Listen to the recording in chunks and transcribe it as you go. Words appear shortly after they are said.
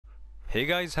Hey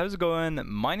guys, how's it going?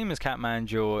 My name is Catman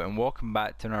Joe and welcome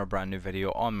back to another brand new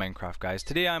video on Minecraft, guys.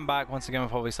 Today I'm back once again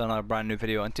with obviously another brand new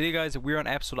video, and today guys we're on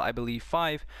episode I believe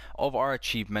 5 of our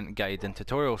achievement guide and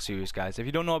tutorial series, guys. If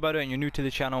you don't know about it and you're new to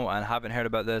the channel and haven't heard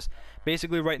about this,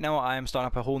 basically right now I am starting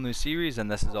up a whole new series,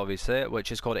 and this is obviously it,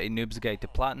 which is called A Noob's Guide to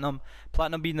Platinum.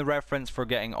 Platinum being the reference for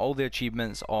getting all the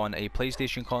achievements on a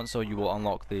PlayStation console. You will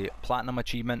unlock the Platinum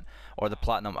achievement or the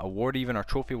Platinum award even, or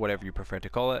trophy, whatever you prefer to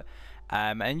call it.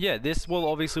 And yeah, this will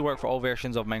obviously work for all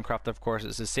versions of Minecraft. Of course,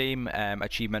 it's the same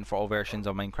achievement for all versions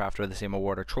of Minecraft, or the same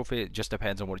award or trophy. It just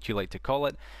depends on what you like to call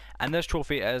it. And this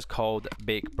trophy is called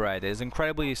Bake Bread. It is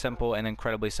incredibly simple and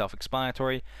incredibly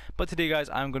self-explanatory, but today guys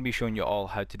I'm going to be showing you all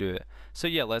how to do it. So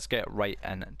yeah, let's get right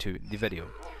into the video.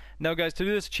 Now guys, to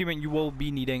do this achievement you will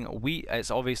be needing wheat. It's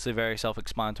obviously very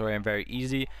self-explanatory and very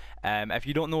easy. If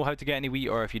you don't know how to get any wheat,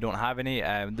 or if you don't have any,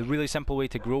 the really simple way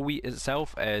to grow wheat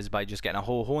itself is by just getting a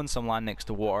whole hole in some land next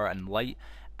to water and light.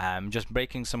 Just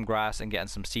breaking some grass and getting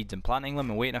some seeds and planting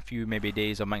them and waiting a few maybe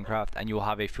days of Minecraft, and you will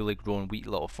have a fully grown wheat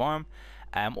little farm.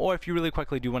 Or if you really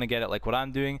quickly do want to get it like what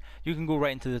I'm doing, you can go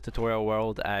right into the tutorial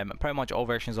world. Pretty much all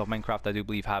versions of Minecraft I do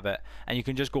believe have it, and you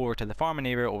can just go over to the farming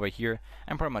area over here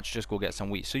and pretty much just go get some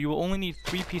wheat. So you will only need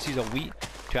 3 pieces of wheat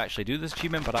to actually do this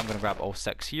achievement, but I'm going to grab all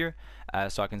 6 here,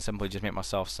 so I can simply just make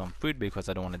myself some food because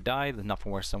I don't want to die. There's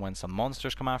nothing worse than when some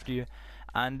monsters come after you.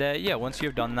 And yeah, once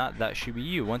you've done that, that should be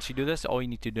you. Once you do this, all you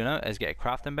need to do now is get a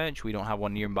crafting bench. We don't have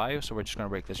one nearby, so we're just going to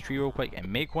break this tree real quick and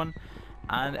make one.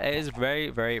 And it is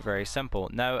very simple.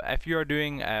 Now if you're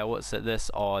doing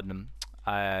this on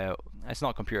it's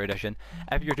not computer edition,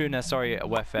 if you're doing this, sorry,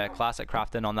 with classic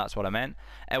crafting on, that's what I meant,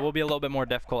 it will be a little bit more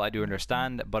difficult, I do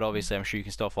understand, but obviously I'm sure you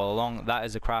can still follow along. That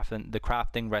is the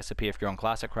crafting recipe if you're on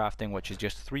classic crafting, which is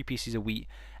just 3 pieces of wheat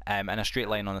and a straight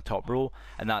line on the top row,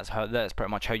 and that's pretty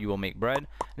much how you will make bread.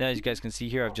 Now as you guys can see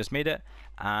here, I've just made it,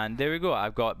 and there we go.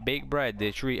 I've got baked bread,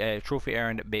 the trophy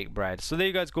earned baked bread. So there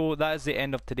you guys go. That is the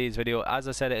end of today's video. As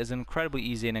I said, it is an incredibly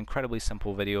easy and incredibly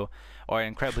simple video, or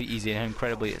incredibly easy and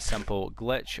incredibly simple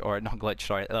glitch, or not glitch,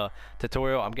 sorry,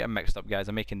 tutorial. I'm getting mixed up, guys.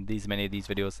 I'm making many of these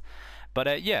videos.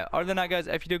 But yeah, other than that guys,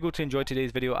 if you did go to enjoy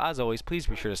today's video, as always, please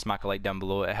be sure to smack a like down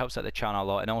below. It helps out the channel a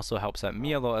lot, and also helps out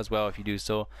me a lot as well if you do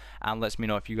so, and lets me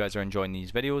know if you guys are enjoying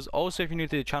these videos. Also, if you're new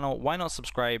to the channel, why not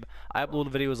subscribe? I upload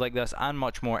videos like this and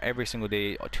much more every single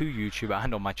day to YouTube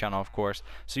and on my channel, of course,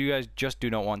 so you guys just do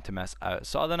not want to miss out.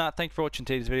 So other than that, thank you for watching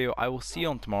today's video. I will see you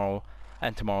on tomorrow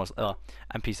and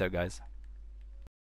peace out, guys.